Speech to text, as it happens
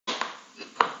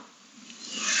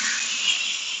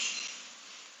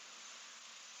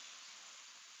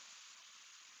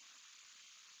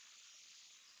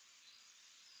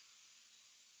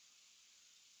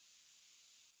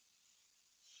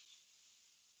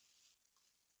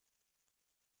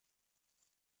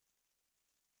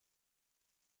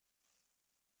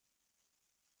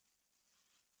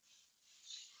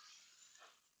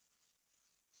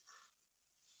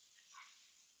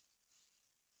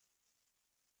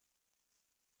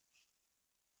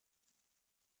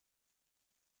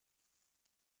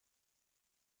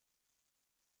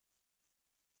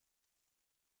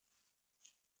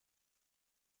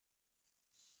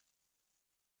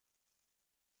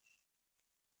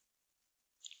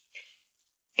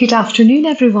Good afternoon,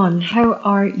 everyone. How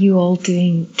are you all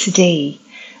doing today?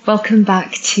 Welcome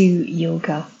back to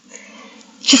yoga.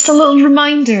 Just a little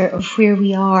reminder of where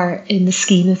we are in the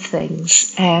scheme of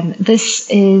things. This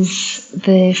is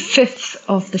the 5th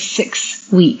of the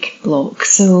 6-week block.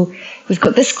 So we've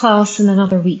got this class and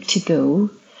another week to go.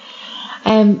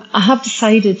 I have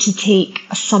decided to take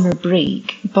a summer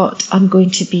break, but I'm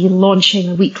going to be launching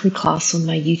a weekly class on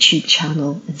my YouTube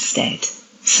channel instead.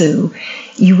 So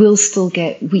you will still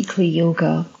get weekly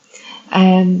yoga.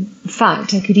 In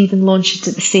fact, I could even launch it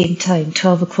at the same time,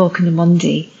 12 o'clock on a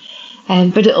Monday.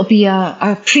 But it'll be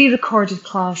a pre-recorded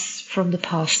class from the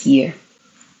past year.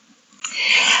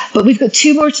 But we've got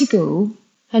 2 more to go.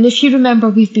 And if you remember,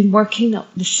 we've been working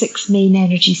up the 6 main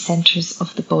energy centres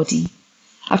of the body.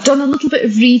 I've done a little bit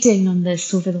of reading on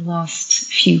this over the last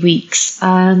few weeks.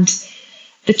 And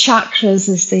the chakras,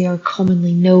 as they are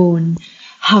commonly known,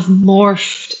 have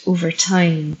morphed over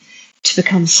time to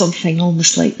become something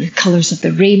almost like the colours of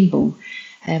the rainbow.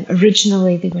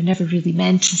 Originally, they were never really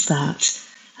meant as that.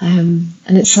 And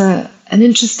it's an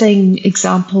interesting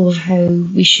example of how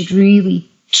we should really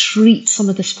treat some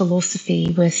of this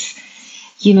philosophy with,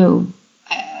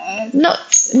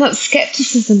 not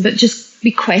scepticism, but just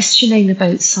be questioning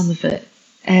about some of it.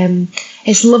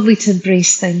 It's lovely to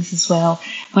embrace things as well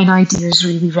when ideas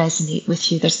really resonate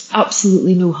with you. There's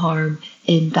absolutely no harm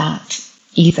in that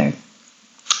either.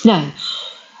 Now,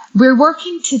 we're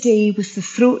working today with the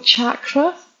throat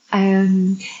chakra.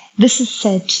 This is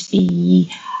said to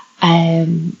be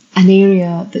an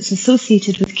area that's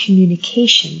associated with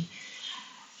communication.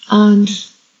 And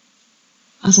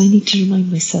as I need to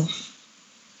remind myself,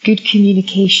 good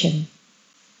communication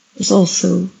is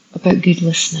also about good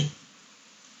listening.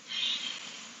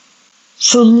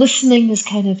 So listening is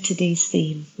kind of today's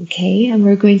theme, okay? And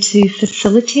we're going to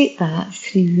facilitate that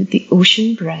through the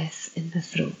ocean breath in the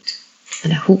throat.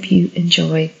 And I hope you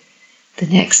enjoy the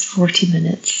next 40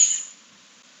 minutes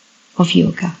of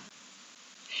yoga.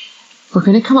 We're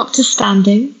going to come up to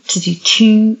standing to do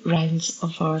 2 rounds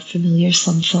of our familiar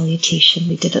sun salutation.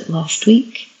 We did it last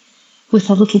week with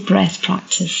a little breath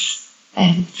practice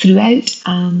throughout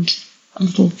and a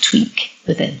little tweak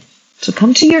within. So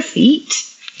come to your feet.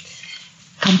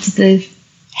 Come to the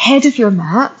head of your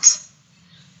mat.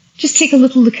 Just take a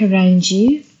little look around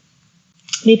you.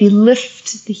 Maybe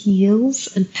lift the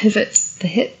heels and pivot the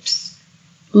hips.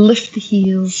 Lift the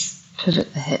heels,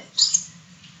 pivot the hips.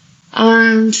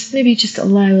 And maybe just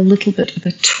allow a little bit of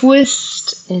a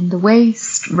twist in the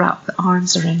waist. Wrap the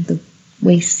arms around the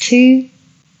waist too.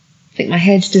 I think my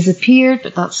head's disappeared,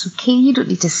 but that's okay. You don't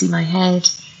need to see my head.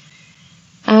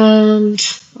 And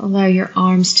allow your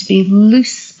arms to be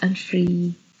loose and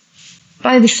free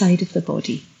by the side of the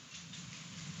body.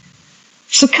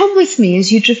 So come with me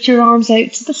as you drift your arms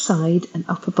out to the side and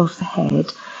up above the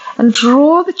head and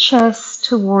draw the chest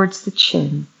towards the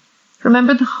chin.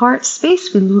 Remember the heart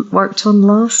space we worked on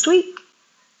last week?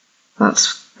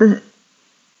 That's the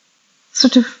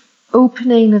sort of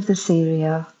opening of this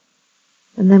area.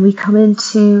 And then we come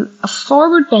into a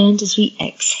forward bend as we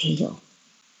exhale.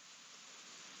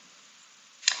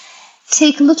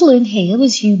 Take a little inhale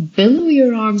as you billow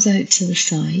your arms out to the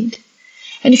side.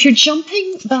 And if you're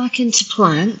jumping back into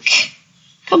plank,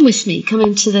 come with me, come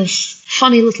into this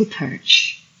funny little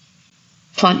perch.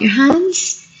 Plant your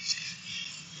hands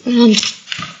and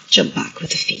jump back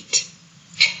with the feet.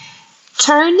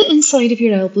 Turn the inside of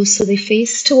your elbows so they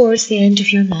face towards the end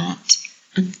of your mat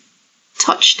and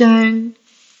touch down,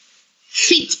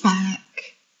 feet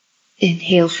back.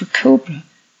 Inhale for cobra,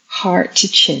 heart to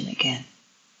chin again.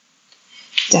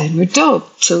 Downward dog,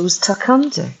 toes tuck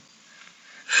under.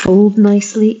 Fold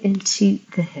nicely into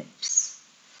the hips.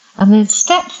 And then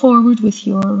step forward with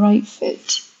your right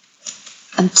foot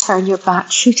and turn your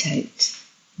back foot out.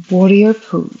 Warrior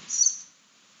pose.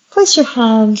 Place your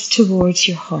hands towards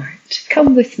your heart.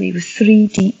 Come with me with 3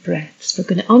 deep breaths. We're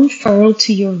going to unfurl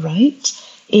to your right.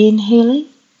 Inhaling.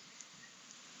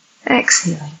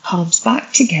 Exhaling. Palms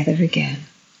back together again.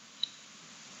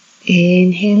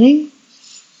 Inhaling.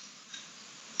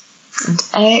 And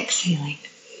exhaling.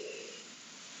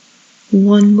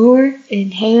 One more.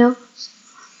 Inhale.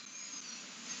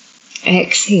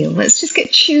 Exhale. Let's just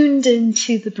get tuned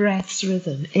into the breath's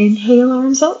rhythm. Inhale,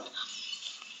 arms up.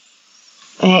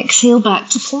 Exhale, back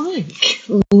to plank.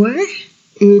 Lower.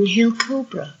 Inhale,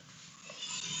 cobra.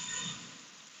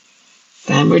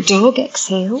 Downward dog.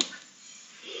 Exhale.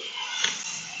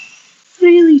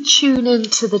 Really tune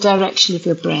into the direction of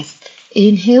your breath.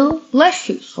 Inhale, left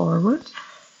foot forward.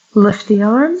 Lift the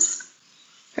arms.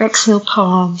 Exhale,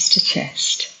 palms to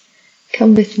chest.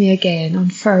 Come with me again,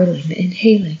 unfurling,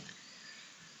 inhaling.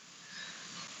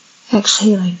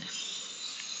 Exhaling.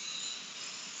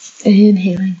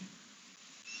 Inhaling.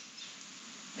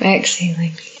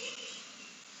 Exhaling.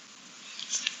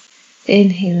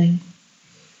 Inhaling.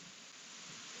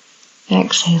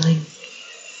 Exhaling.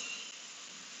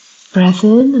 Breath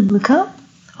in and look up.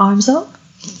 Arms up.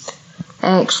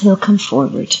 Exhale, come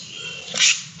forward.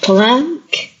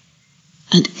 Plank.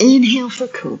 And inhale for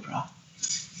cobra.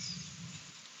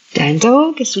 Down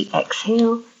dog as we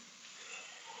exhale.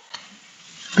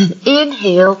 And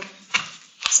inhale.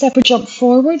 Step or jump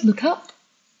forward, look up.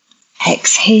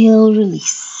 Exhale,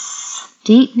 release.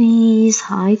 Deep knees,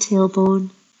 high tailbone.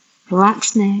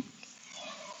 Relaxed neck.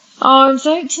 Arms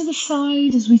out to the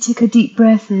side as we take a deep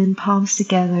breath in, palms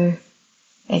together.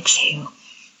 Exhale.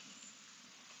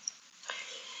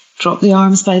 Drop the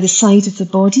arms by the side of the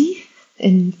body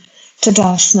in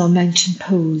Tadasana, mountain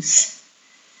pose.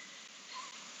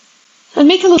 And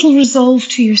make a little resolve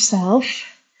to yourself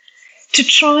to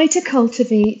try to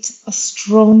cultivate a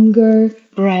stronger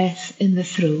breath in the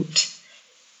throat.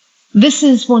 This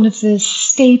is one of the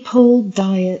staple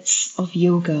diets of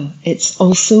yoga. It's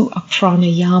also a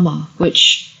pranayama,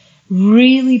 which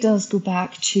really does go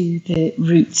back to the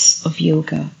roots of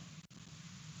yoga.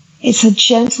 It's a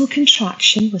gentle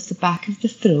contraction with the back of the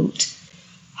throat.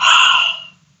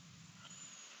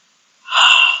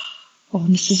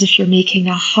 Almost as if you're making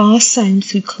a ha sound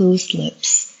through closed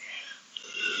lips.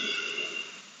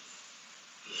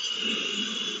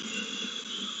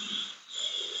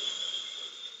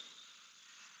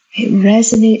 It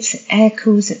resonates, it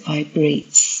echoes, it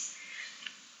vibrates.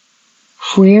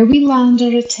 Where we land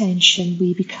our attention,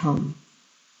 we become.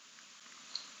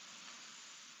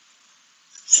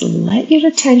 So let your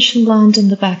attention land on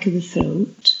the back of the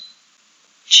throat.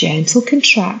 Gentle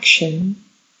contraction.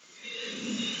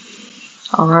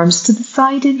 Arms to the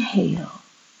side, inhale.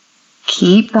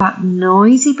 Keep that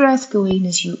noisy breath going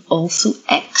as you also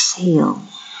exhale.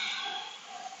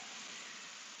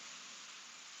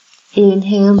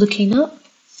 Inhale, looking up.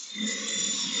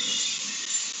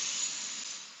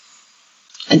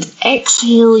 And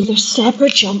exhale, either step or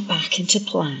jump back into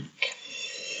plank.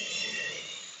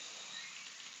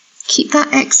 Keep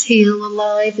that exhale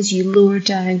alive as you lower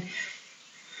down.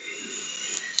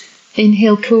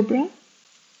 Inhale, cobra.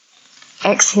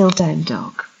 Exhale, down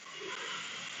dog.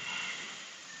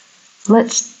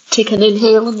 Let's take an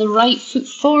inhale on the right foot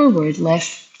forward, left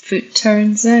foot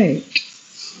turns out.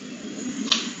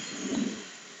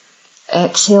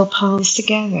 Exhale, palms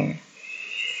together.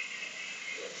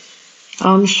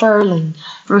 Unfurling,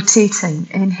 rotating,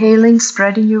 inhaling,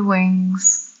 spreading your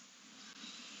wings.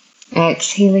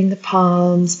 Exhaling the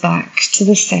palms back to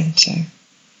the center.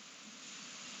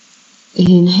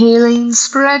 Inhaling,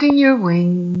 spreading your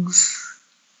wings.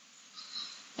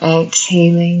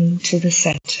 Exhaling to the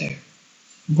center.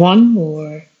 One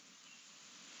more.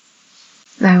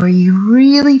 Now, are you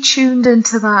really tuned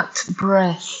into that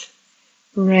breath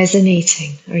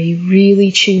resonating? Are you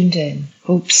really tuned in?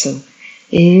 Hope so.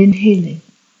 Inhaling.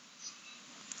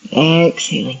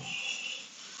 Exhaling.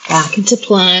 Back into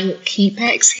plank. Keep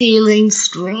exhaling,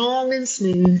 strong and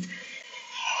smooth.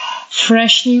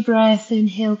 Fresh new breath,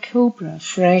 inhale cobra.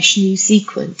 Fresh new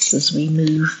sequence as we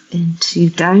move into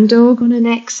down dog on an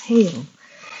exhale.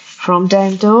 From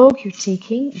down dog, you're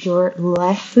taking your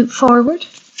left foot forward.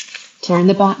 Turn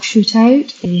the back foot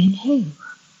out. Inhale.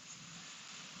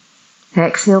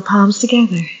 Exhale, palms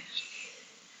together.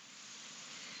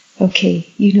 Okay,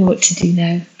 you know what to do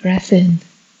now. Breath in.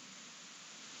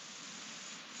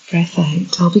 Breath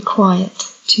out. I'll be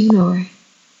quiet. 2 more.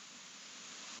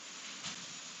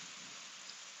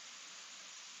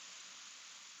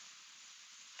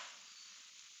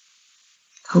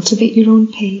 Cultivate your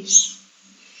own pace.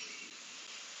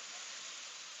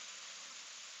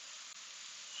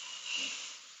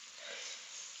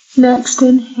 Next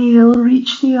inhale,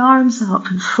 reach the arms up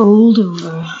and fold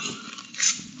over.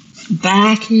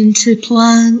 Back into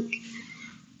plank.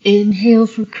 Inhale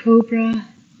for cobra.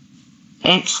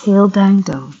 Exhale, down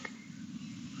dog.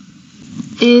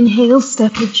 Inhale,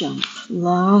 step or jump.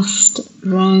 Last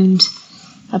round,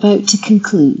 about to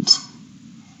conclude.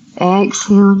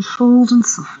 Exhale and fold and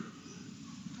soften.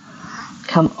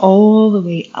 Come all the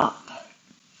way up.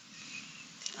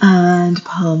 And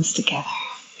palms together.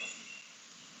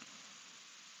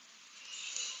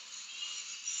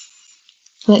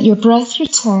 Let your breath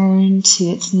return to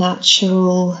its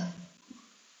natural,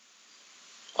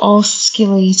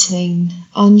 oscillating,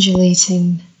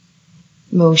 undulating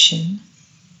motion.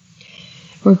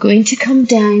 We're going to come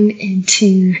down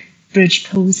into bridge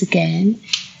pose again.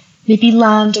 Maybe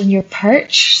land on your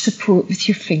perch, support with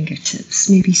your fingertips.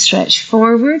 Maybe stretch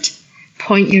forward,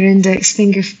 point your index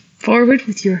finger forward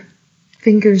with your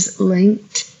fingers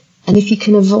linked. And if you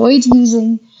can avoid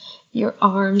using your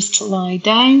arms to lie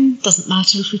down, doesn't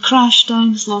matter if we crash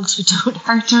down as long as we don't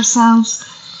hurt ourselves.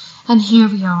 And here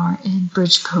we are in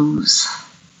bridge pose.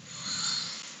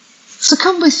 So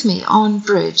come with me on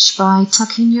bridge by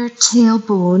tucking your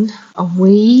tailbone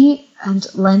away and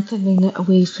lengthening it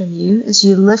away from you as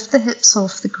you lift the hips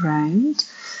off the ground.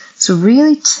 So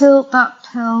really tilt that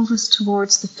pelvis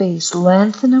towards the face,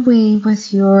 lengthen away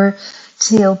with your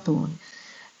tailbone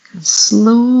and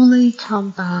slowly come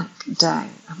back down.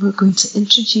 And we're going to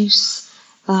introduce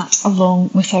that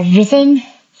along with a rhythm,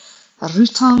 a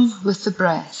rhythm with the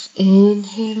breath.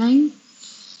 Inhaling.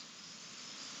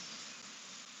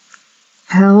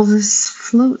 Pelvis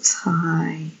floats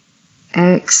high.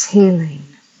 Exhaling.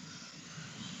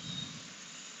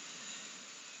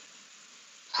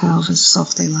 Pelvis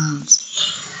softly lands.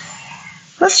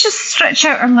 Let's just stretch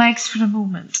out our legs for a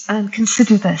moment and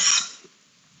consider this.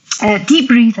 Deep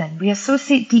breathing. We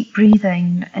associate deep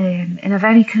breathing in a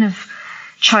very kind of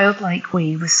childlike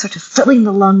way with sort of filling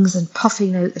the lungs and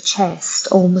puffing out the chest,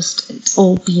 almost it's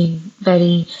all being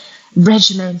very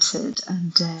regimented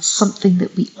and something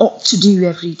that we ought to do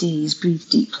every day is breathe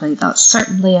deeply. That's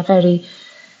certainly a very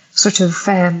sort of,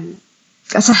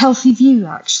 that's a healthy view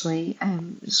actually.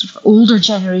 Sort of older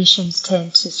generations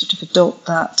tend to sort of adopt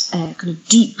that kind of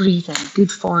deep breathing,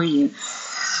 good for you.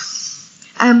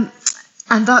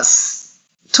 And that's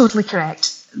totally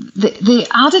correct. The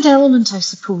added element, I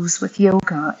suppose, with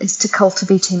yoga is to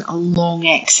cultivating a long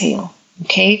exhale,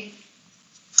 okay?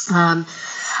 And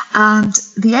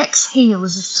the exhale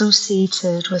is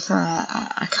associated with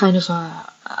a kind of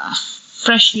a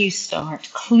fresh new start,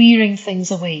 clearing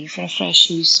things away for a fresh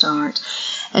new start.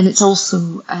 And it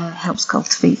also helps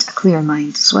cultivate a clear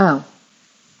mind as well.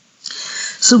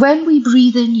 So when we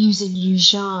breathe in using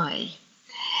Ujjayi,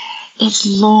 it's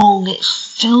long, it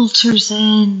filters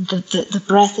in, the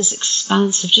breath is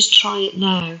expansive. Just try it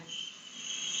now.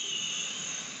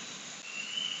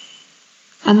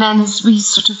 And then as we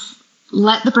sort of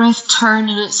let the breath turn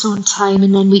in its own time,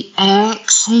 and then we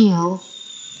exhale.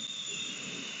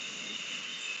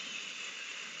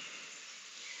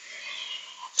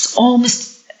 It's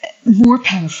almost more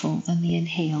powerful than the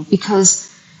inhale,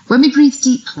 because when we breathe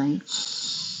deeply,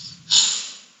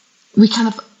 we kind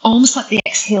of almost let the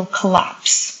exhale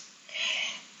collapse.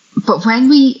 But when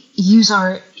we use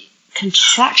our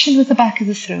contraction with the back of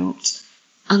the throat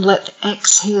and let the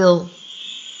exhale,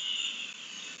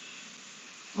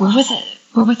 we're with it,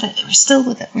 we're still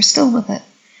with it.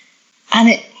 And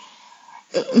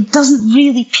it doesn't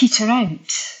really peter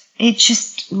out. It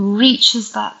just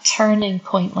reaches that turning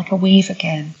point like a wave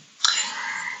again.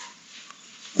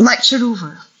 Lecture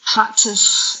over.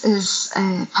 Practice is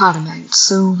paramount.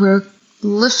 So we're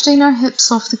lifting our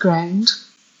hips off the ground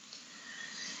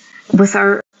with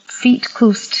our feet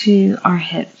close to our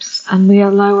hips, and we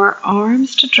allow our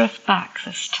arms to drift back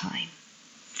this time.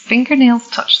 Fingernails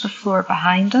touch the floor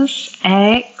behind us.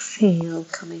 Exhale,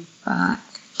 coming back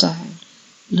down,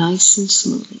 nice and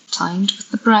slowly, timed with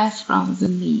the breath rather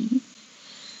than me.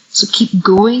 So keep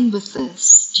going with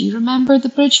this. Do you remember the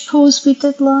bridge pose we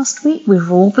did last week? We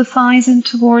rolled the thighs in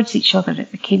towards each other.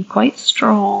 It became quite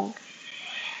strong.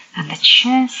 And the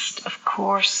chest, of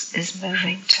course, is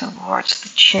moving towards the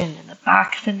chin, and the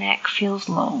back of the neck feels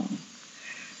long.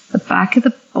 The back of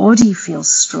the body feels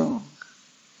strong.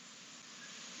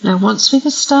 Now, once we've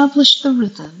established the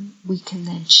rhythm, we can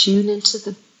then tune into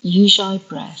the Ujjayi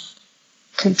breath.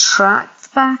 Contract the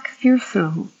back of your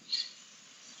throat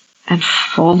and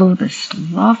follow this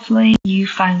lovely,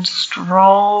 newfound,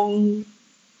 strong,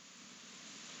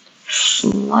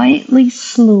 slightly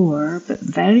slower but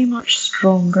very much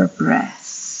stronger breath.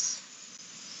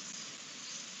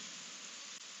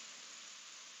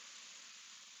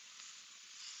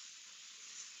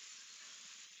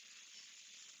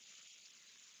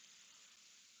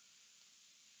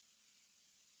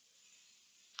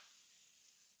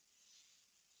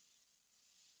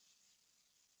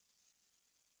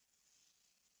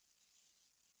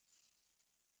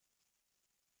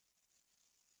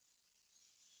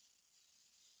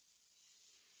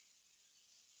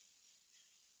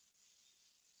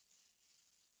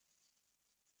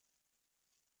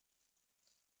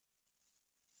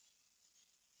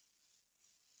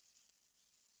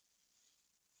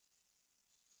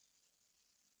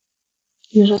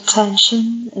 Your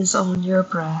attention is on your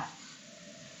breath.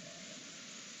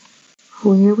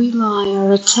 Where we lie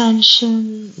our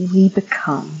attention, we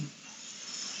become.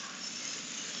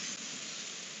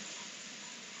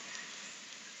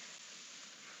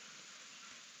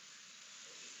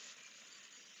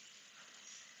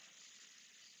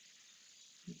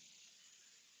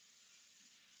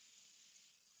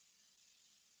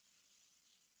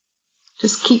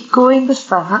 Just keep going with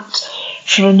that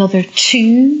for another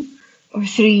 2 or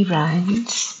 3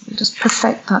 rounds. Just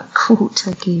perfect that quote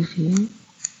I gave you.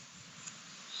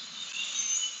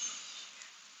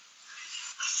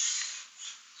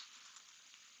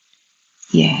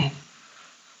 Yeah.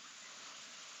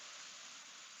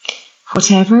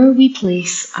 Whatever we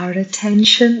place our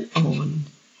attention on,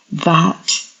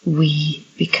 that we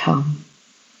become.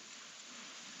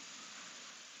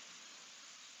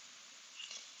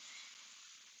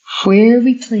 Where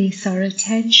we place our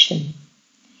attention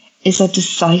is a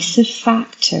decisive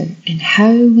factor in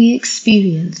how we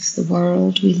experience the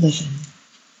world we live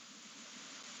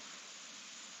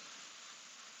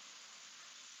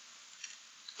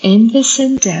in. In this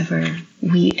endeavour,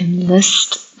 we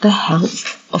enlist the help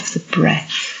of the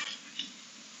breath.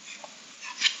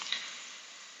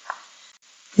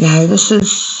 Now, this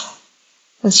is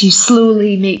as you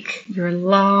slowly make your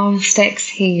last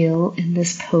exhale in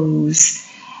this pose,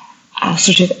 a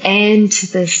sort of end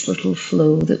to this little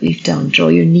flow that we've done. Draw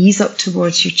your knees up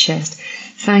towards your chest.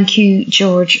 Thank you,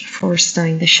 George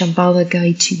Forstein, the Shambhala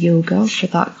Guide to Yoga, for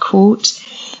that quote.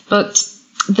 But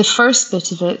the first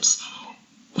bit of it,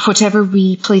 whatever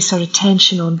we place our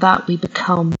attention on, that we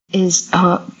become, is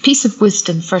a piece of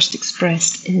wisdom first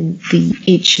expressed in the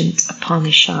ancient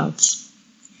Upanishads.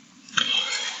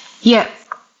 Yeah,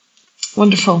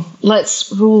 wonderful.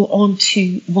 Let's roll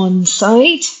onto one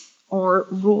side or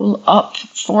roll up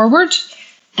forward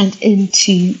and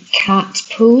into cat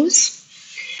pose.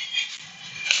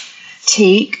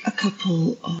 Take a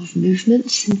couple of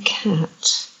movements in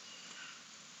cat.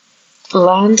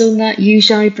 Land on that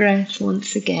Ujjayi breath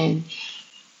once again.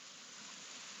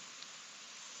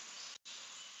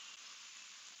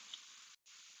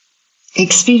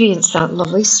 Experience that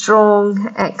lovely strong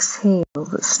exhale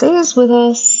that stays with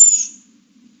us.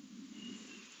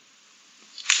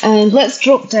 And let's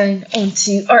drop down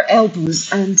onto our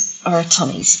elbows and our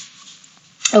tummies.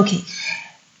 Okay,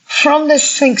 from this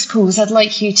Sphinx pose, I'd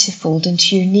like you to fold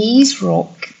into your knees,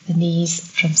 rock the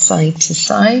knees from side to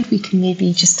side. We can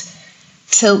maybe just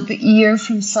tilt the ear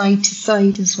from side to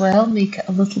side as well, make it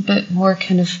a little bit more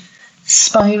kind of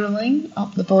spiraling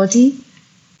up the body.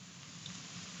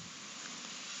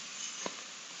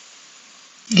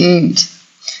 Good.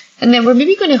 And then we're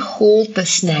maybe going to hold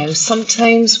this now.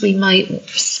 Sometimes we might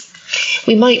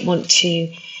want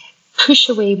to push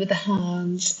away with the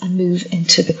hands and move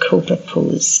into the cobra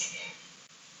pose.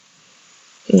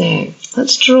 Now,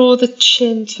 let's draw the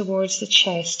chin towards the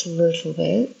chest a little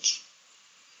bit.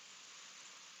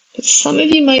 But some of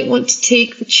you might want to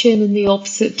take the chin in the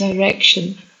opposite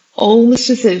direction, almost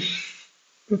as if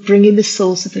we're bringing the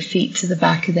soles of the feet to the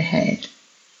back of the head.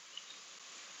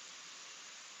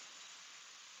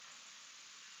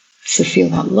 So feel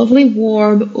that lovely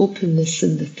warm openness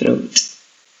in the throat.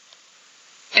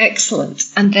 Excellent.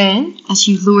 And then, as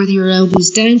you lower your elbows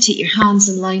down, take your hands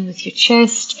in line with your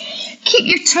chest. Keep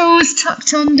your toes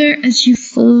tucked under as you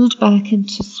fold back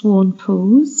into swan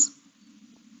pose.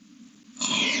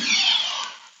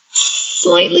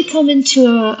 Slightly come into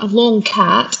a long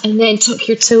cat and then tuck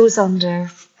your toes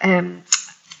under.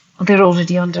 They're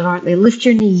already under, aren't they? Lift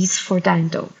your knees for down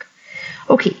dog.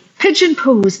 Okay. Pigeon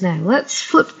pose now. Let's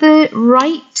flip the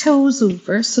right toes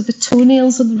over so the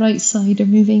toenails on the right side are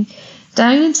moving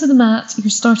down into the mat.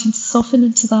 You're starting to soften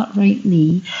into that right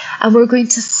knee. And we're going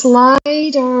to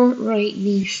slide our right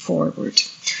knee forward.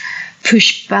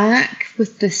 Push back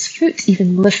with this foot,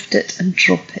 even lift it and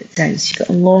drop it down. So you've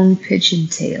got a long pigeon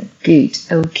tail. Good.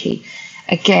 Okay.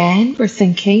 Again, we're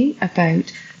thinking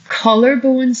about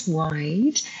collarbones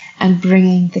wide and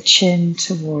bringing the chin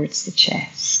towards the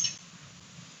chest.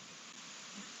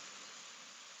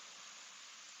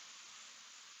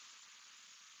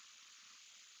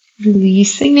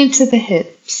 Releasing into the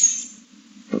hips,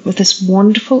 but with this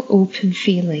wonderful open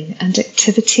feeling and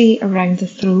activity around the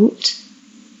throat.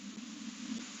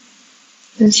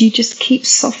 As you just keep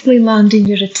softly landing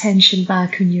your attention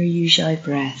back on your Ujjayi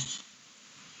breath.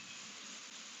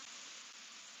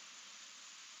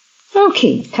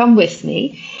 Okay, come with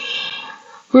me.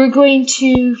 We're going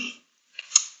to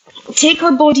take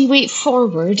our body weight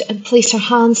forward and place our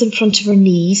hands in front of our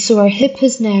knees. So our hip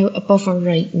is now above our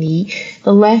right knee.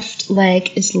 The left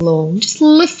leg is long. Just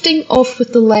lifting off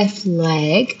with the left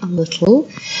leg a little.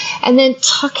 And then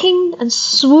tucking and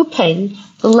swooping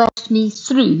the left knee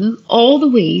through all the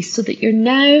way so that you're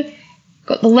now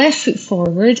got the left foot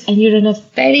forward and you're in a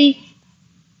very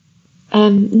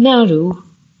narrow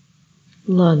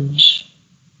lunge.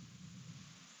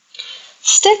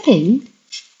 Stepping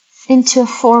into a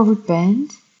forward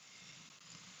bend.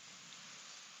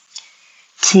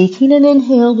 Taking an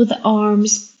inhale with the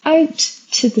arms out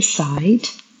to the side.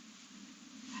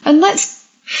 And let's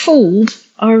fold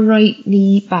our right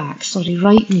knee back,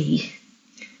 right knee.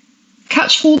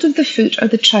 Catch hold of the foot or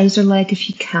the trouser leg if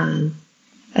you can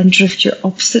and drift your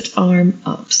opposite arm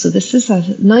up. So this is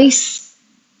a nice,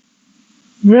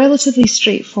 relatively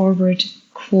straightforward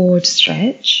quad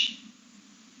stretch.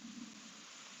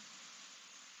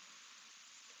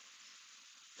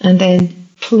 And then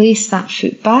place that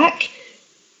foot back.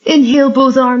 Inhale,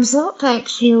 both arms up.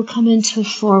 Exhale, come into a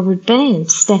forward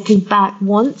bend. Stepping back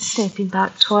once, stepping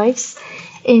back twice,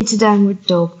 into downward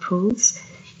dog pose.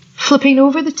 Flipping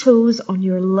over the toes on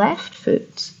your left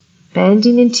foot.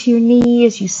 Bending into your knee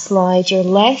as you slide your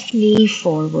left knee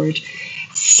forward.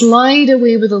 Slide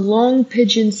away with a long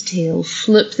pigeon's tail.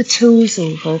 Flip the toes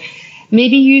over.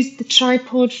 Maybe use the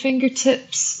tripod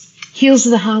fingertips. Heels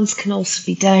of the hands can also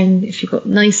be down if you've got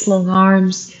nice long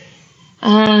arms.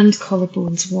 And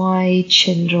collarbones wide,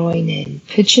 chin drawing in.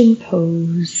 Pigeon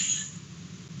pose.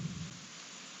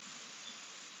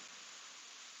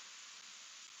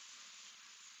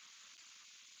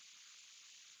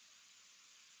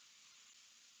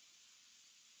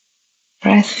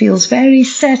 Breath feels very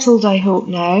settled, I hope,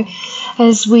 now,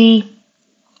 as we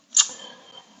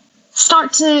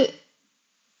start to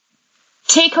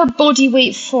take our body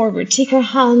weight forward, take our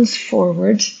hands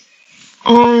forward,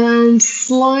 and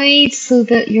slide so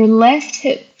that your left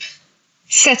hip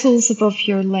settles above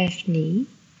your left knee.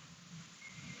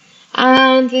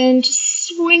 And then just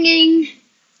swinging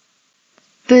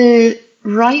the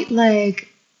right leg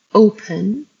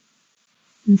open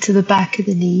into the back of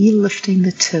the knee, lifting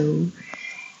the toe.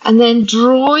 And then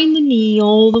drawing the knee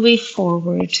all the way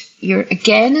forward. You're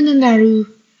again in a narrow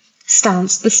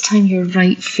stance. This time your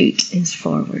right foot is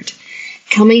forward.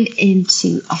 Coming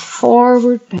into a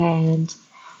forward bend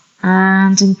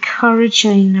and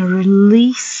encouraging a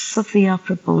release of the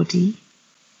upper body.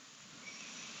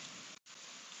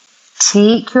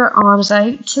 Take your arms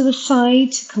out to the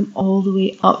side to come all the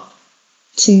way up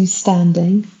to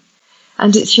standing.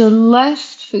 And it's your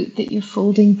left foot that you're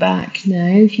folding back now.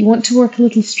 If you want to work a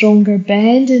little stronger,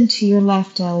 bend into your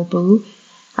left elbow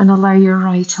and allow your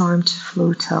right arm to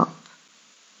float up.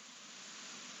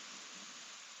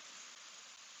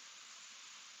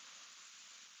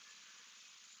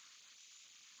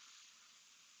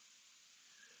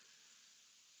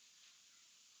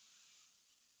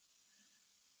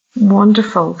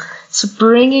 Wonderful. So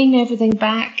bringing everything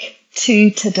back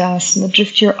to Tadasana,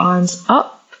 drift your arms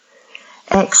up.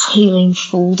 Exhaling,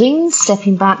 folding,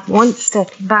 stepping back once,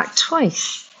 stepping back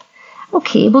twice.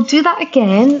 Okay, we'll do that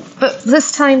again, but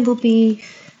this time there'll be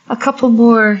a couple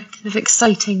more kind of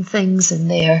exciting things in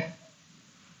there.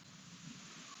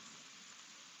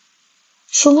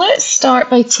 So let's start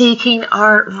by taking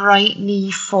our right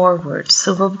knee forward.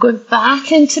 So we're going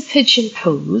back into pigeon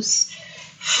pose,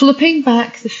 flipping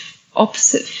back the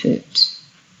opposite foot,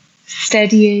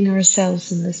 steadying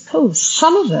ourselves in this pose.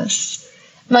 Some of us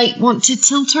might want to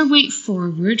tilt our weight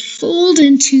forward, fold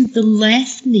into the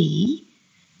left knee,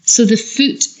 so the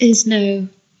foot is now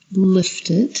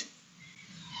lifted.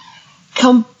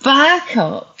 Come back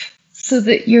up so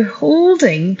that you're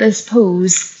holding this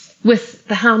pose with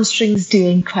the hamstrings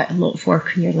doing quite a lot of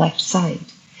work on your left side.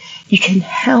 You can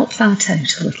help that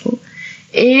out a little.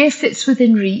 If it's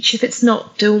within reach, if it's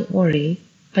not, don't worry,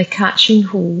 by catching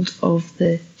hold of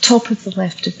the top of the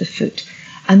left of the foot.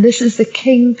 And this is the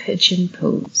king pigeon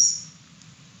pose.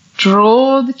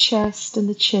 Draw the chest and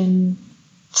the chin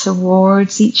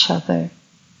towards each other.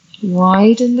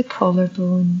 Widen the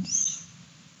collarbones.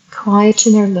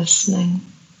 Quieten our listening.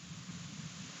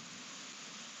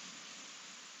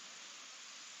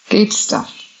 Good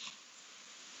stuff.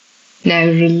 Now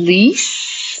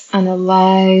release and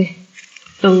allow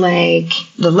the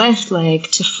left leg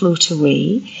to float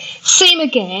away. Same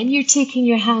again, you're taking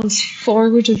your hands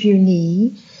forward of your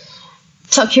knee.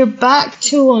 Tuck your back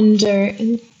toe under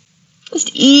and just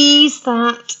ease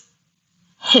that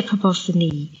hip above the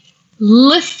knee.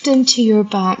 Lift into your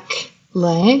back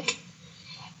leg.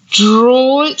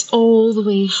 Draw it all the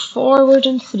way forward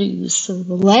and through so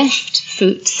the left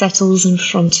foot settles in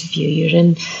front of you. You're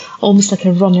in almost like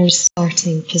a runner's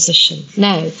starting position.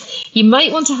 Now, you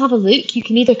might want to have a look. You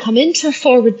can either come into a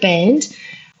forward bend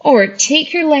or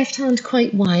take your left hand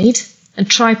quite wide and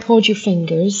tripod your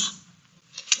fingers.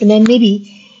 And then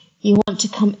maybe you want to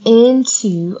come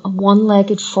into a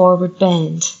one-legged forward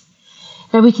bend.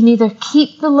 Now, we can either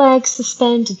keep the legs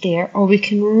suspended there or we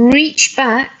can reach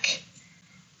back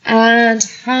and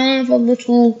have a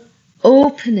little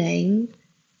opening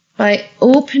by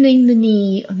opening the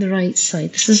knee on the right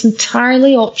side. This is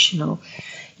entirely optional.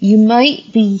 You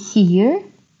might be here.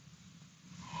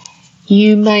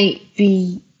 You might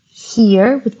be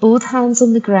here with both hands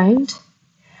on the ground,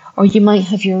 or you might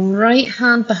have your right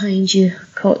hand behind you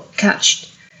caught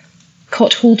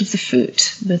hold of the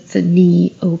foot with the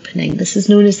knee opening. This is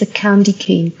known as the candy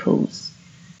cane pose.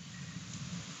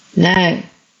 Now,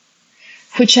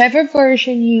 whichever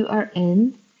version you are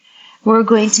in, we're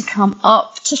going to come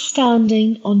up to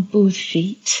standing on both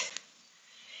feet.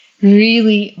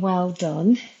 Really well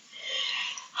done.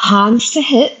 Hands to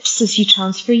hips as you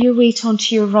transfer your weight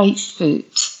onto your right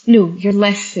foot. No, your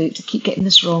left foot. I keep getting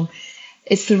this wrong.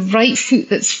 It's the right foot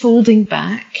that's folding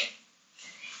back.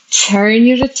 Turn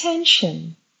your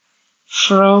attention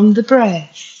from the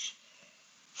breath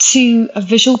to a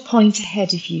visual point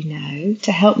ahead of you now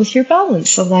to help with your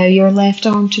balance. Allow your left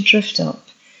arm to drift up.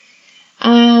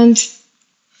 And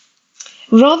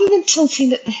rather than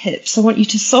tilting at the hips, I want you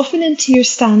to soften into your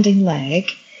standing leg.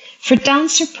 For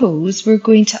dancer pose, we're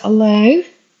going to allow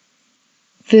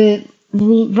the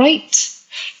right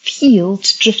heel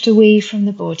to drift away from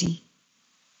the body.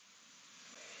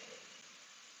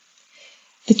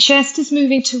 The chest is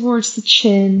moving towards the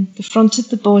chin. The front of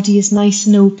the body is nice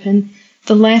and open.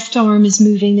 The left arm is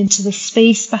moving into the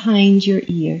space behind your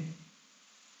ear.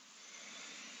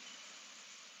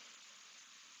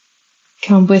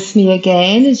 Come with me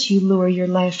again as you lower your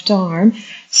left arm.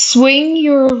 Swing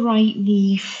your right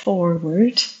knee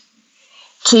forward.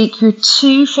 Take your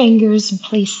 2 fingers and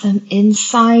place them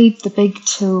inside the big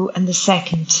toe and the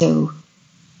second toe.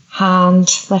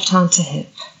 Left hand to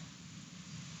hip.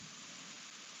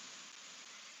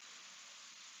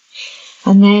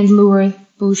 And then lower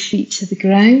both feet to the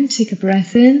ground. Take a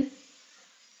breath in.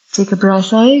 Take a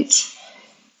breath out.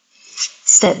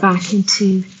 Step back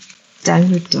into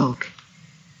downward dog.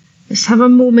 Just have a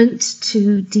moment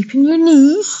to deepen your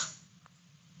knees,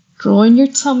 draw in your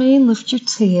tummy and lift your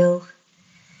tail.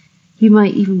 You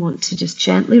might even want to just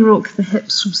gently rock the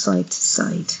hips from side to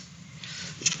side.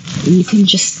 And you can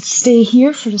just stay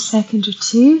here for a second or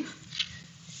two.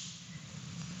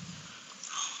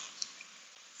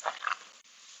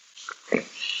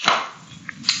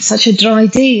 Such a dry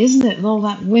day, isn't it, with all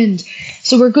that wind?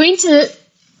 So we're going to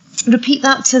repeat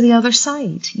that to the other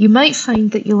side. You might find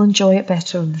that you'll enjoy it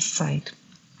better on this side.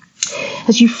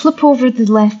 As you flip over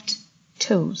the left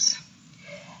toes,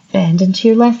 bend into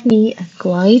your left knee and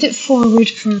glide it forward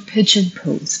for a pigeon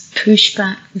pose. Push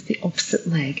back with the opposite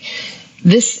leg.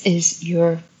 This is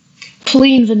your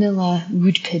plain vanilla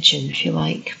wood pigeon, if you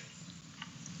like.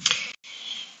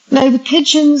 Now the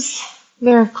pigeons,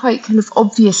 they're quite kind of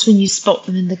obvious when you spot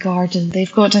them in the garden.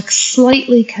 They've got a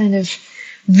slightly kind of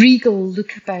regal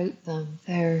look about them.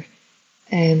 Their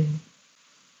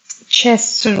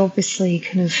chests are obviously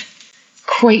kind of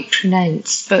quite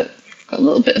pronounced, but got a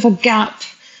little bit of a gap,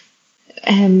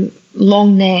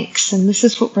 long necks, and this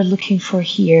is what we're looking for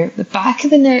here. The back of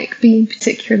the neck being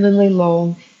particularly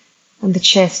long and the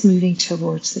chest moving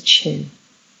towards the chin.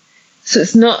 So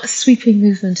it's not a sweeping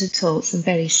movement at all, it's a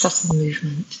very subtle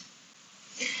movement.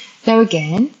 Now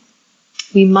again,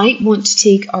 we might want to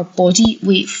take our body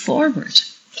weight forward.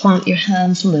 Plant your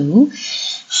hands low,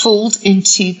 fold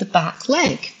into the back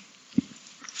leg,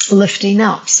 lifting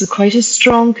up. So quite a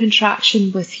strong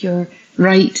contraction with your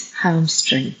right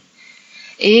hamstring.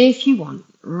 If you want,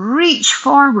 reach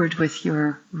forward with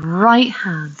your right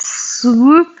hand,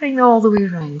 swooping all the way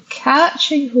around,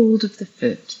 catching hold of the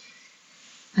foot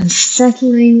and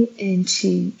settling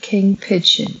into King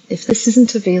Pigeon. If this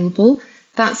isn't available,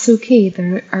 that's okay.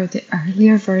 There are the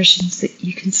earlier versions that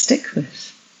you can stick with.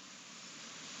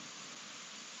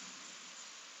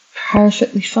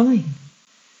 Perfectly fine.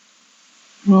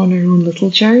 We're on our own little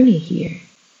journey here.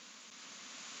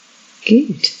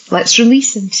 Good. Let's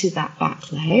release into that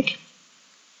back leg.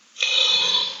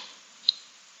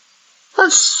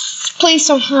 Let's place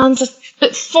our hands a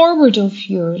bit forward of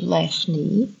your left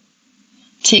knee.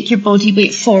 Take your body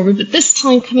weight forward, but this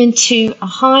time come into a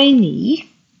high knee.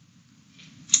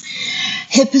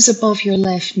 Hip is above your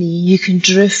left knee. You can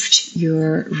drift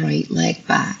your right leg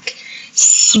back.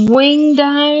 Swing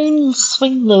down,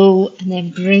 swing low, and then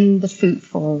bring the foot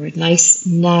forward. Nice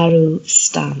narrow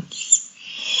stance.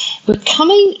 We're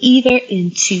coming either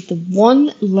into the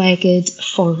one-legged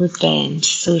forward bend.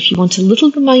 So if you want a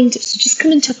little reminder, so just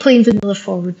come into a plain vanilla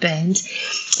forward bend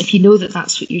if you know that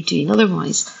that's what you're doing.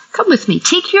 Otherwise, come with me.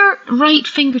 Take your right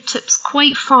fingertips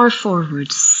quite far forward.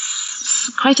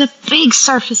 Quite a big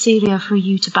surface area for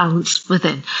you to balance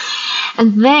within.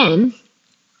 And then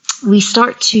we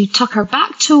start to tuck our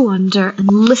back toe under and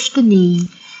lift the knee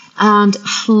and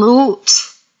float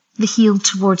the heel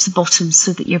towards the bottom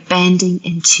so that you're bending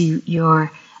into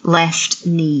your left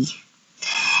knee.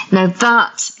 Now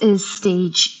that is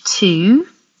stage 2.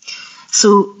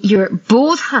 So your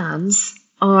both hands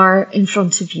are in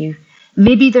front of you.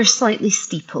 Maybe they're slightly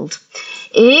steepled.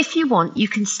 If you want, you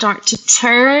can start to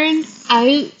turn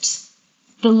out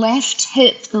the left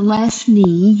hip, the left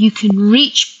knee. You can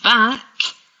reach back,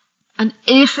 and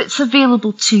if it's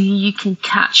available to you, you can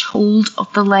catch hold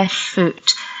of the left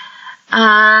foot.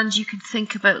 And you can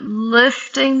think about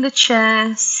lifting the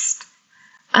chest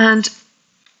and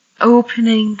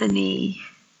opening the knee.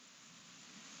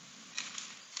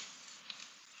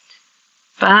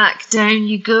 Back down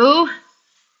you go.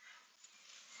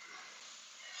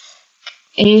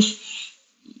 If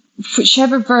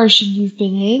whichever version you've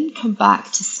been in, come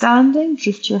back to standing,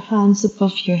 drift your hands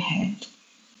above your head.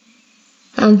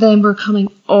 And then we're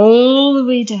coming all the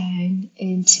way down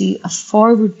into a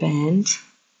forward bend.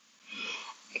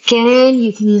 Again,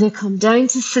 you can either come down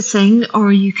to sitting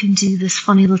or you can do this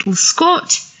funny little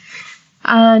squat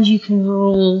and you can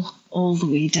roll all the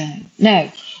way down.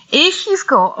 Now, if you've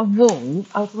got a wall,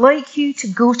 I'd like you to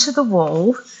go to the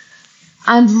wall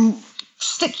and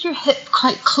stick your hip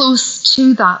quite close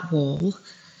to that wall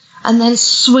and then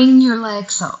swing your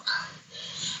legs up.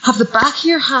 Have the back of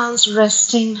your hands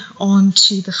resting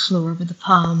onto the floor with the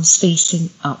palms facing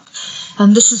up.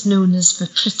 And this is known as the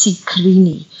pretty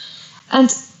carini.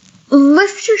 And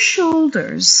lift your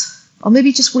shoulders, or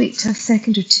maybe just wait a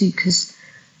second or two because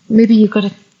maybe you've got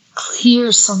to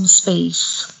clear some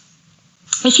space.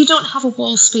 If you don't have a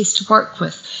wall space to work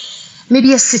with,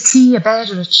 maybe a settee, a bed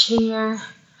or a chair,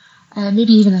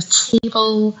 maybe even a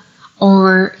table,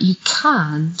 or you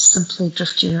can simply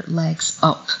drift your legs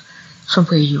up from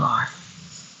where you are.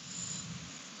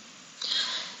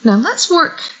 Now let's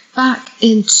work back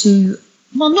into,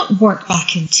 well, not work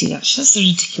back into, actually, that's a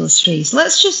ridiculous phrase.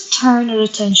 Let's just turn our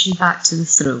attention back to the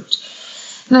throat.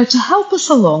 Now to help us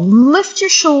along, lift your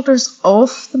shoulders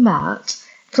off the mat,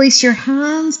 place your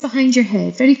hands behind your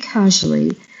head very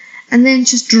casually, and then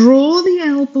just draw the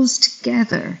elbows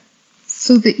together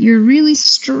so that you're really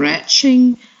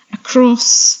stretching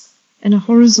across in a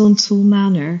horizontal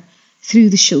manner through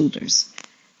the shoulders.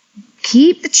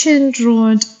 Keep the chin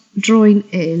drawing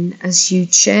in as you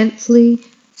gently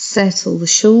settle the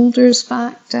shoulders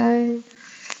back down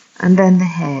and then the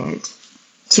head.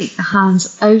 Take the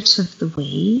hands out of the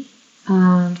way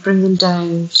and bring them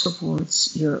down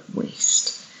towards your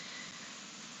waist.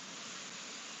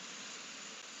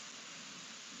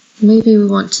 Maybe we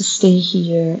want to stay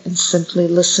here and simply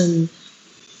listen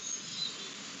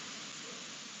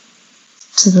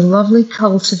to the lovely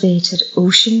cultivated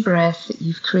ocean breath that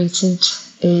you've created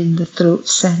in the throat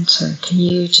center. Can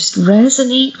you just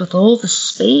resonate with all the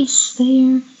space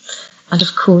there? And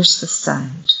of course the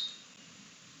sound.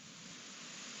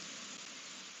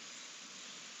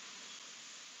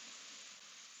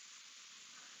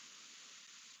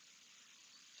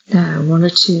 Now, one or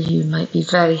two of you might be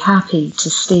very happy to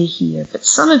stay here, but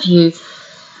some of you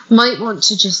might want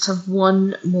to just have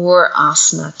one more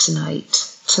asana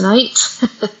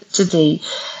today.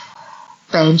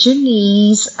 Bend your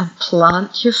knees and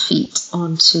plant your feet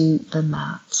onto the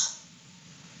mat.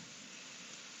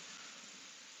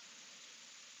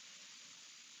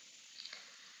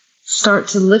 Start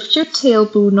to lift your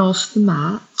tailbone off the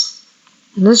mat,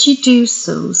 and as you do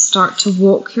so, start to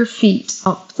walk your feet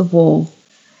up the wall.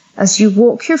 As you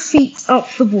walk your feet up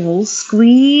the wall,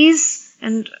 squeeze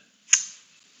and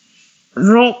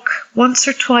rock once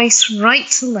or twice right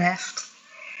to left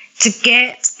to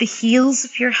get the heels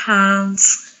of your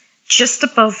hands just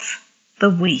above the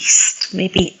waist,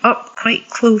 maybe up quite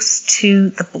close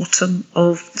to the bottom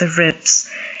of the ribs.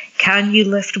 Can you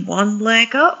lift one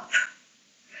leg up?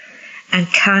 And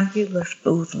can you lift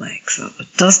both legs up?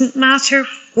 It doesn't matter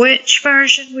which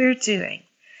version we're doing.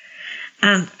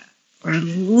 And we're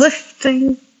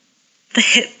lifting the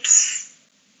hips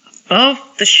above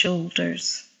the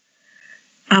shoulders.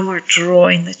 And we're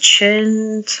drawing the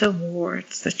chin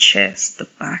towards the chest. The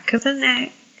back of the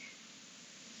neck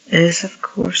is, of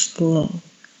course, long.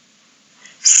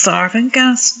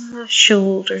 Sarvangasana,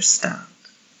 shoulder stand.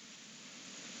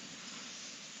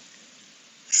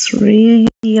 It's really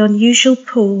unusual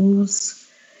pose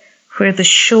where the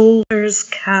shoulders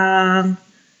can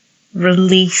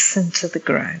release into the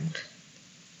ground.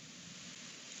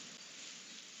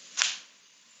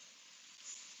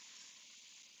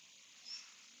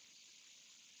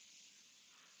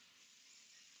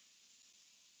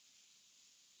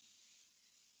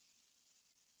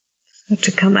 So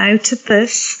to come out of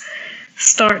this,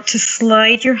 start to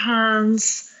slide your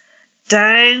hands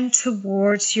down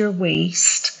towards your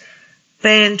waist.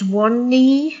 Bend one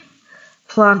knee,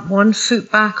 plant one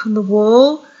foot back on the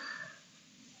wall,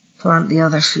 plant the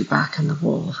other foot back on the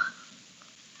wall.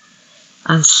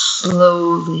 and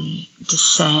slowly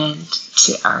descend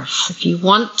to earth. If you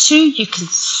want to, you can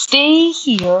stay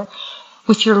here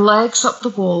with your legs up the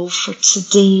wall for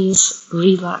today's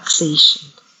relaxation.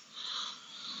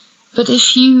 But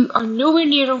if you are nowhere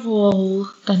near a wall,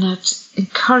 then I'd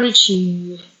encourage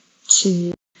you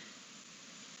to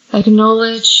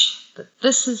acknowledge that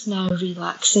this is now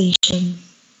relaxation,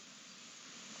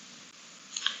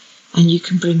 and you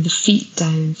can bring the feet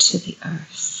down to the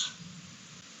earth.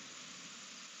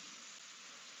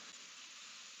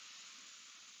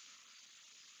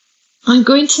 I'm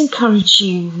going to encourage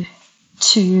you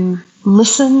to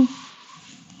listen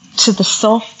to the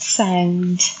soft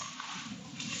sound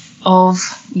of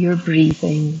your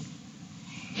breathing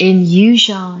in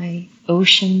Ujjayi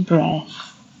ocean breath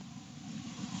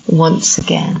once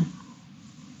again.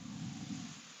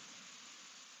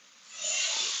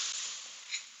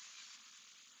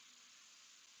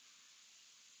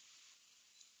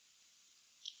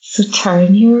 So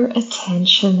turn your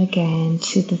attention again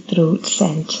to the throat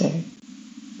center.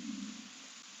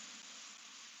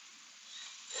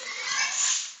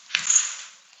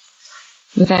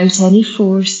 Without any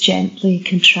force, gently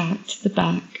contract the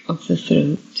back of the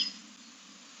throat.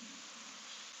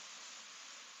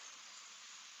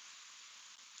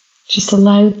 Just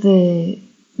allow the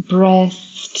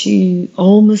breath to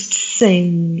almost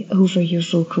sing over your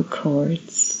vocal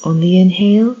cords on the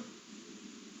inhale,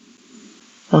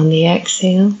 on the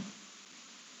exhale.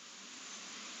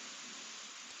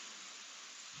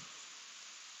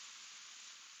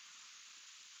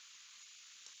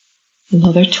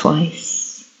 Another twice.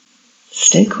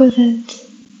 Stick with it.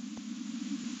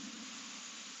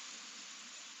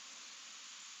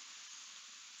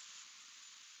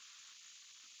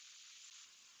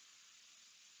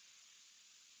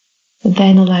 And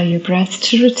then allow your breath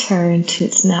to return to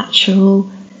its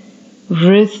natural,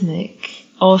 rhythmic,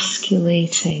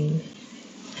 osculating,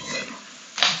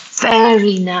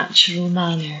 very natural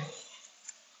manner.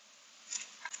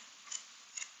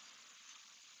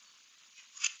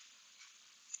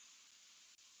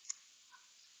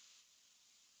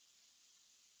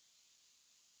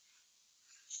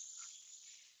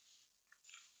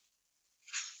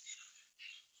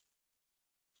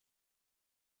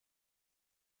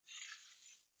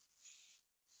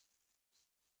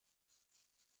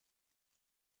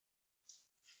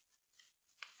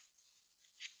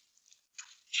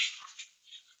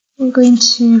 I'm going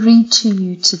to read to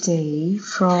you today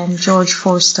from George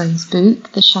Forstein's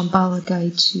book, The Shambhala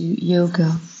Guide to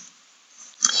Yoga.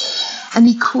 And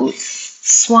he quotes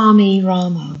Swami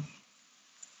Rama,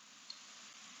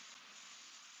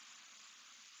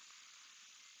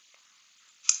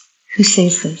 who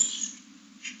says this: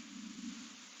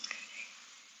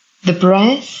 "The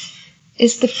breath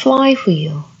is the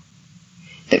flywheel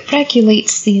that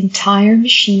regulates the entire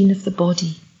machine of the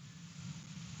body.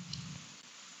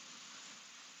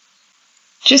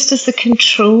 Just as the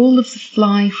control of the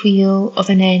flywheel of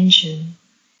an engine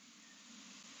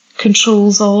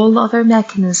controls all other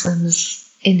mechanisms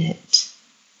in it.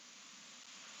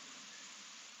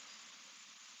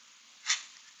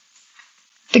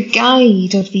 The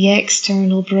guide of the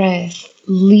external breath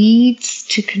leads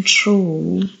to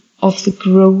control of the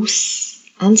gross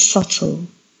and subtle,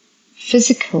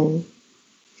 physical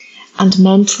and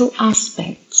mental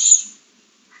aspects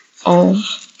of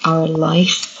our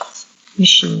life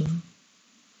machine.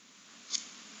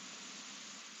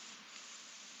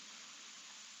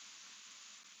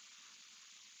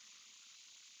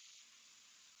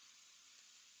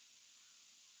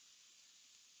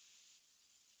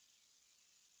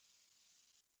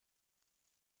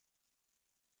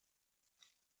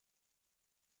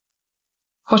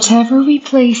 Whatever we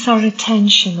place our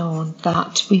attention on,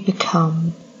 that we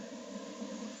become.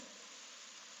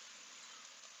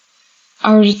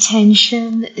 Our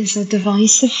attention is a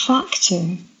divisive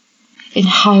factor in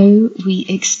how we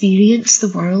experience the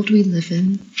world we live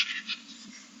in.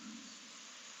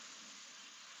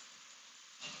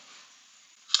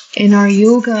 In our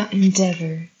yoga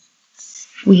endeavour,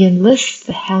 we enlist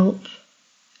the help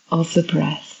of the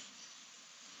breath.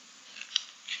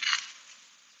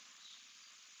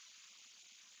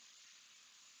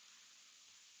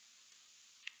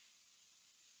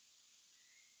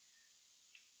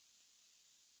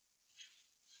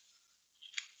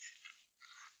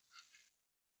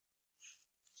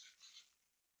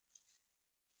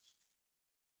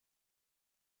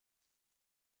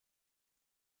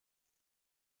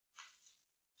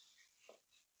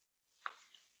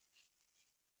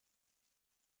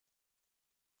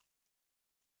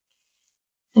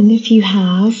 And if you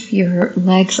have your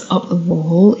legs up the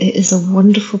wall, it is a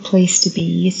wonderful place to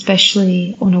be,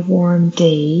 especially on a warm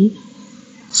day.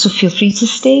 So feel free to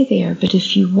stay there. But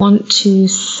if you want to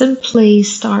simply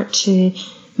start to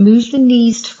move the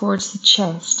knees towards the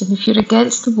chest, and if you're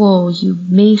against the wall, you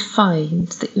may find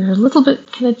that you're a little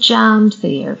bit kind of jammed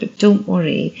there, but don't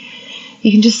worry.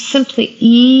 You can just simply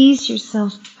ease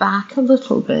yourself back a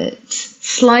little bit.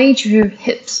 Slide your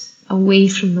hips away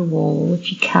from the wall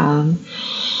if you can.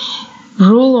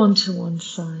 Roll onto one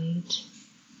side.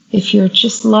 If you're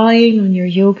just lying on your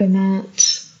yoga mat,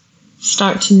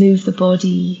 start to move the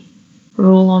body,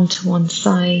 roll onto one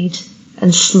side,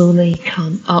 and slowly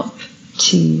come up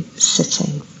to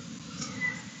sitting.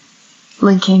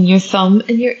 Linking your thumb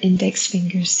and your index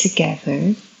fingers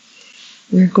together,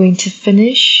 we're going to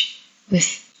finish with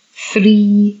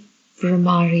 3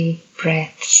 Brahmari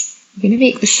breaths. We're going to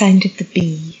make the sound of the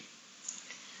bee.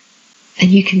 And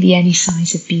you can be any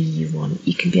size of bee you want.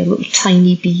 You can be a little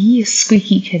tiny bee, a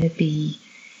squeaky kind of bee,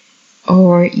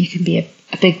 or you can be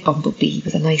a big bumblebee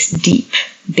with a nice deep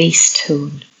bass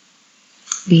tone.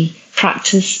 We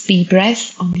practice bee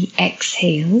breath on the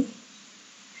exhale.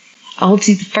 I'll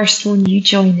do the first one, you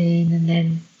join in, and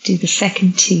then do the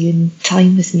second 2 in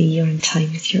time with me or in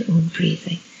time with your own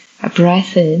breathing. A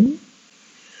breath in.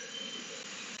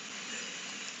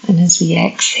 And as we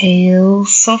exhale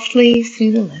softly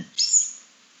through the lips.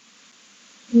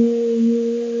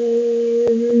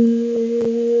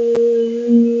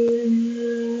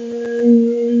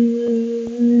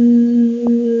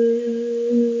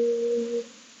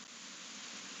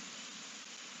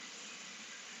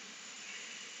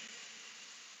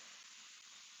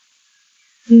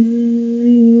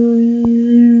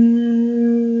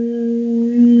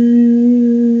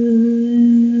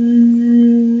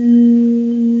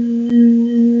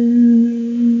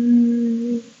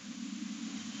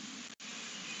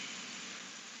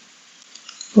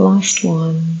 Last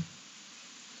one.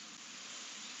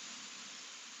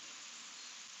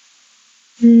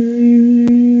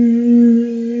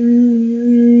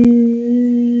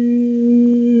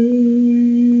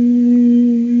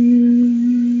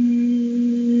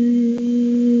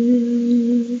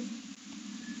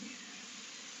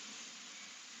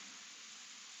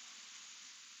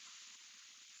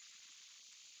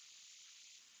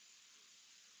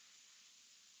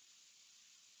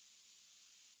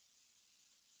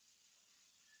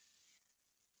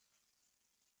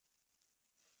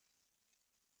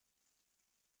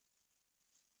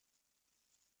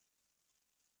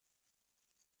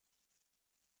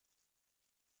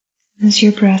 As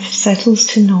your breath settles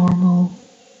to normal,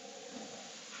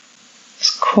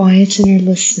 just quiet in your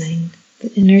listening,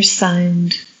 the inner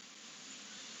sound.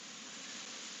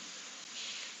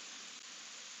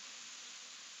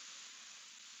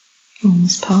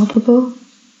 Almost palpable.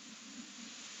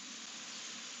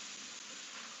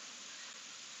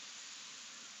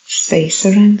 Space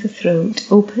around the throat,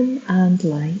 open and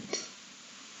light.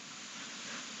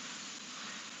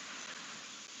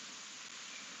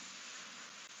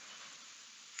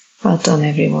 Well done,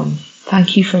 everyone.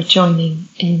 Thank you for joining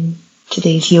in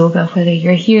today's yoga, whether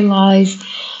you're here live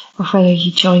or whether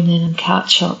you join in and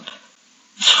catch up.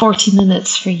 It's 40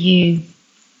 minutes for you.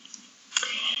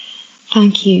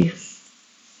 Thank you.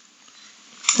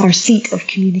 Our seat of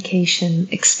communication,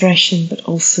 expression, but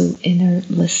also inner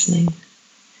listening.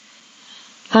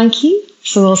 Thank you.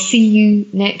 So I'll see you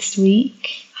next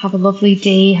week. Have a lovely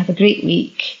day. Have a great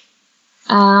week.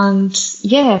 And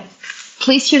yeah,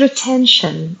 place your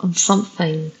attention on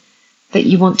something that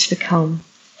you want to become.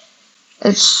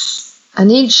 It's an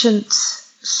ancient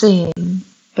saying,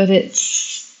 but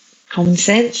it's common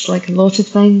sense, like a lot of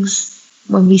things.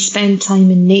 When we spend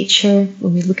time in nature,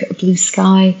 when we look at a blue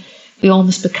sky, we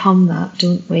almost become that,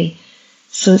 don't we?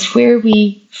 So it's where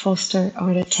we foster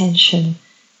our attention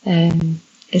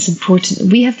is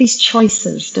important. We have these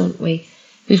choices, don't we?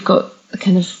 We've got a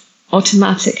kind of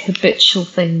automatic, habitual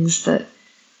things that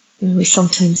we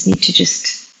sometimes need to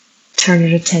just turn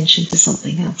our attention to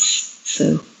something else.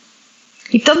 So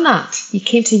you've done that. You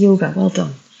came to yoga. Well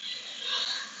done.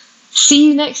 See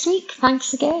you next week.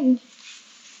 Thanks again.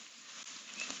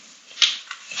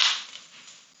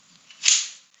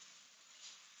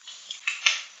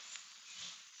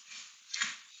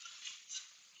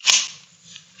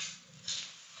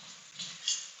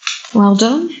 Well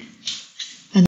done.